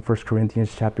making in 1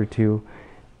 Corinthians chapter 2,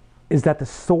 is that the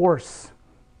source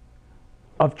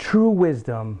of true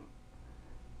wisdom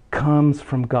comes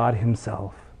from God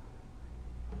himself.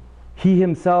 He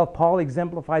himself, Paul,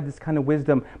 exemplified this kind of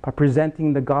wisdom by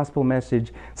presenting the gospel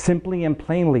message simply and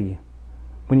plainly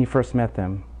when he first met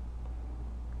them.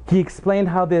 He explained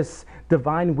how this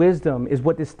divine wisdom is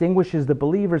what distinguishes the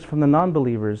believers from the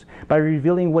non-believers by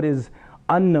revealing what is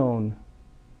unknown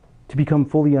to become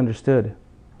fully understood.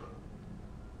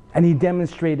 And he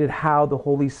demonstrated how the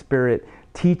Holy Spirit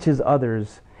teaches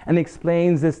others and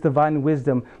explains this divine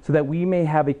wisdom so that we may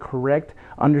have a correct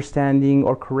understanding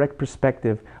or correct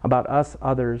perspective about us,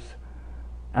 others,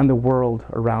 and the world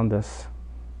around us.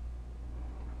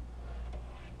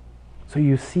 So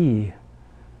you see,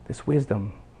 this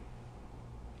wisdom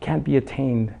can't be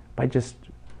attained by just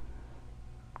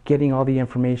getting all the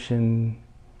information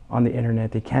on the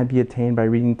internet. It can't be attained by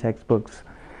reading textbooks.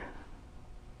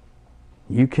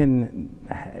 You can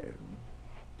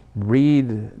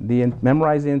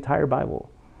memorize the entire Bible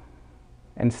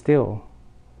and still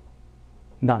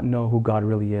not know who God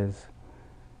really is.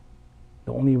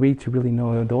 The only way to really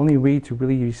know, the only way to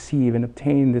really receive and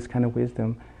obtain this kind of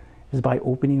wisdom is by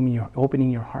opening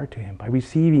your heart to Him,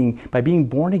 by being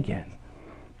born again,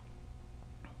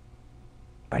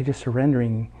 by just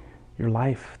surrendering your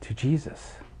life to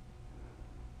Jesus.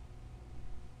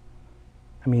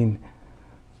 I mean,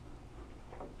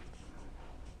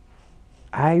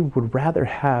 I would rather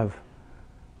have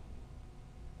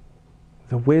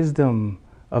the wisdom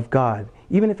of God,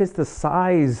 even if it's the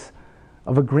size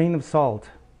of a grain of salt,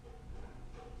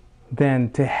 than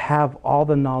to have all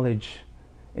the knowledge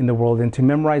in the world and to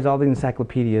memorize all the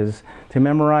encyclopedias, to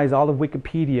memorize all of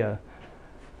Wikipedia.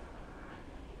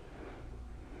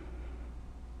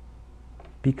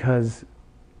 Because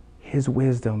His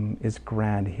wisdom is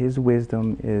grand. His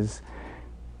wisdom is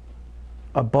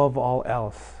above all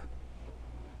else.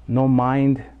 No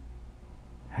mind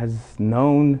has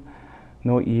known,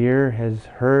 no ear has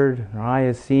heard, no eye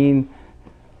has seen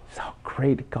just how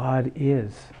great God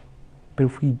is.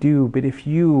 But if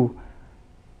you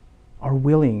are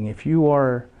willing, if you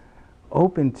are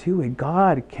open to it,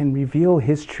 God can reveal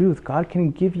His truth. God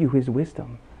can give you His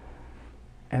wisdom.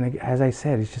 And as I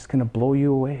said, it's just going to blow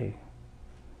you away.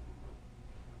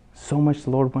 So much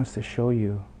the Lord wants to show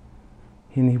you.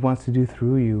 And He wants to do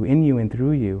through you, in you and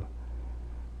through you.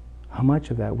 How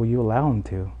much of that will you allow Him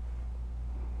to?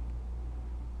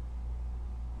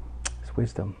 It's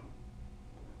wisdom.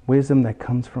 Wisdom that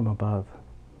comes from above.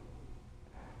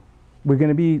 We're going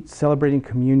to be celebrating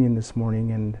communion this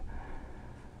morning,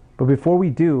 but before we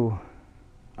do,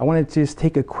 I want to just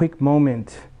take a quick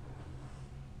moment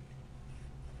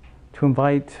to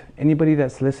invite anybody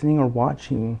that's listening or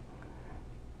watching,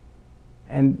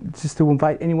 and just to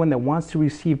invite anyone that wants to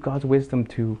receive God's wisdom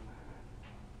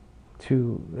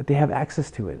that they have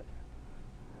access to it.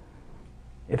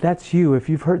 If that's you, if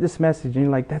you've heard this message and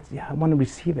you're like, I want to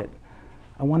receive it.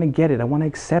 I want to get it. I want to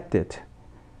accept it.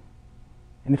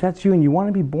 And if that's you and you want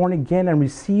to be born again and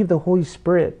receive the Holy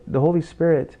Spirit, then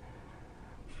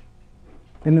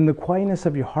in the quietness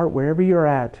of your heart, wherever you're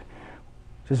at,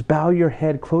 just bow your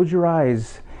head, close your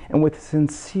eyes, and with a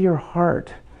sincere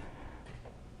heart,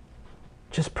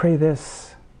 just pray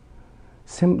this.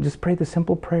 Just pray the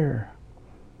simple prayer.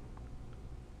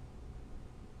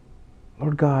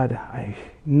 Lord God, I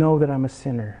know that I'm a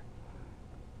sinner.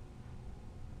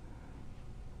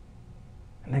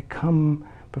 And I come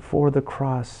before the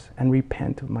cross and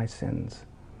repent of my sins.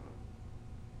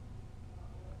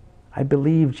 I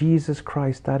believe Jesus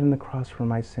Christ died on the cross for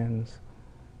my sins.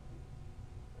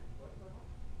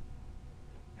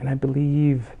 And I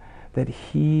believe that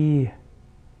He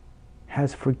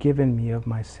has forgiven me of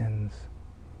my sins.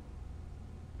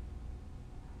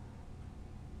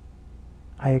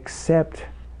 I accept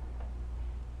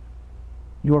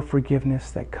your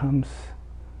forgiveness that comes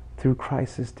through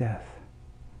Christ's death.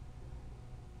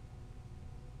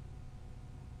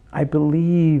 I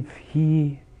believe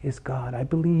He is God. I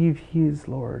believe He is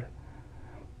Lord.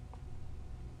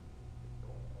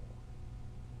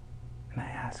 And I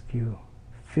ask you,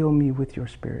 fill me with your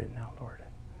Spirit now, Lord,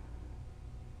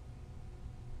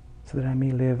 so that I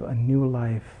may live a new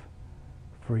life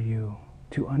for you,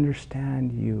 to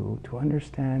understand you, to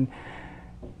understand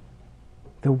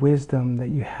the wisdom that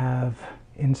you have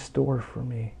in store for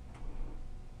me.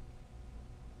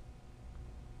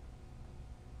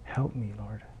 Help me,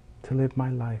 Lord, to live my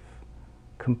life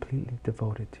completely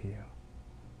devoted to you.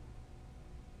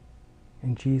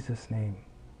 In Jesus' name,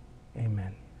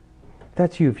 amen. If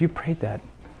that's you, if you prayed that,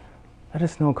 let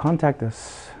us know. Contact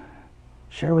us.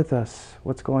 Share with us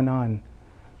what's going on.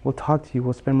 We'll talk to you.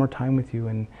 We'll spend more time with you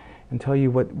and tell you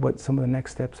what some of the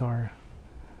next steps are.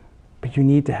 But you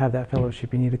need to have that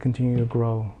fellowship. You need to continue to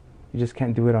grow. You just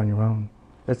can't do it on your own.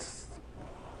 Let's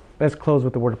close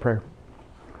with the word of prayer.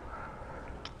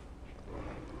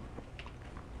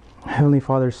 Heavenly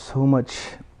Father, so much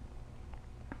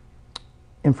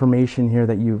information here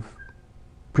that you've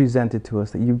presented to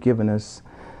us, that you've given us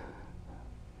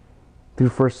through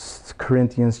 1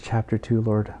 Corinthians chapter 2,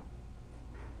 Lord.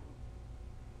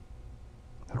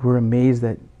 We're amazed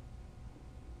that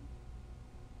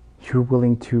you're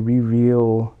willing to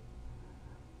reveal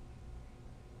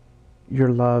your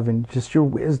love and just your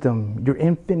wisdom, your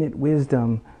infinite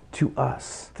wisdom to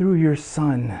us through your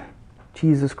Son,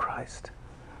 Jesus Christ,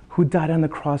 who died on the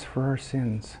cross for our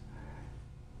sins.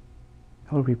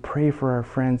 Lord, we pray for our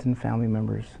friends and family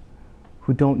members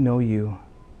who don't know you,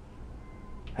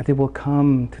 that they will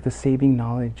come to the saving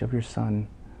knowledge of your Son,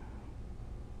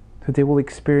 that they will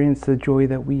experience the joy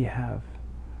that we have,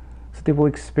 so they will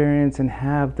experience and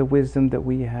have the wisdom that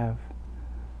we have.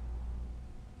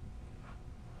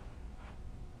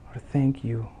 Lord, thank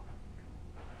you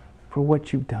for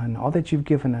what you've done, all that you've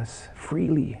given us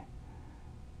freely.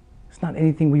 It's not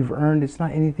anything we've earned. It's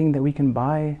not anything that we can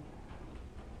buy.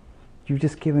 You've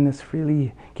just given us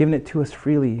freely, given it to us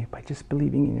freely by just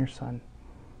believing in your Son.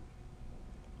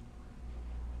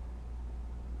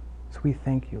 So we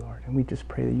thank you, Lord, and we just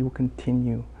pray that you will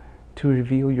continue to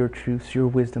reveal your truths, your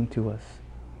wisdom to us.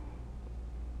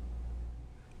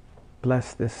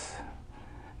 Bless this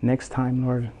next time,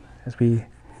 Lord, as we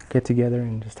get together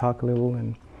and just talk a little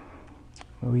and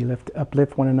we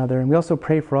uplift one another. And we also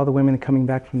pray for all the women coming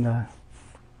back from the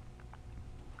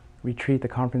retreat, the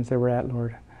conference that we're at,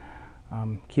 Lord.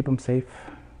 Keep them safe.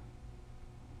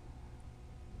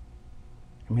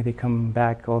 And may they come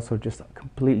back also just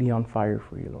completely on fire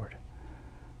for you, Lord.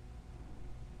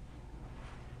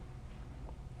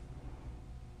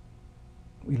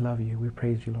 We love you. We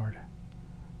praise you, Lord.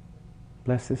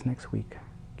 Bless this next week.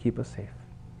 Keep us safe.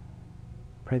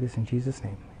 Pray this in Jesus'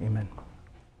 name. Amen.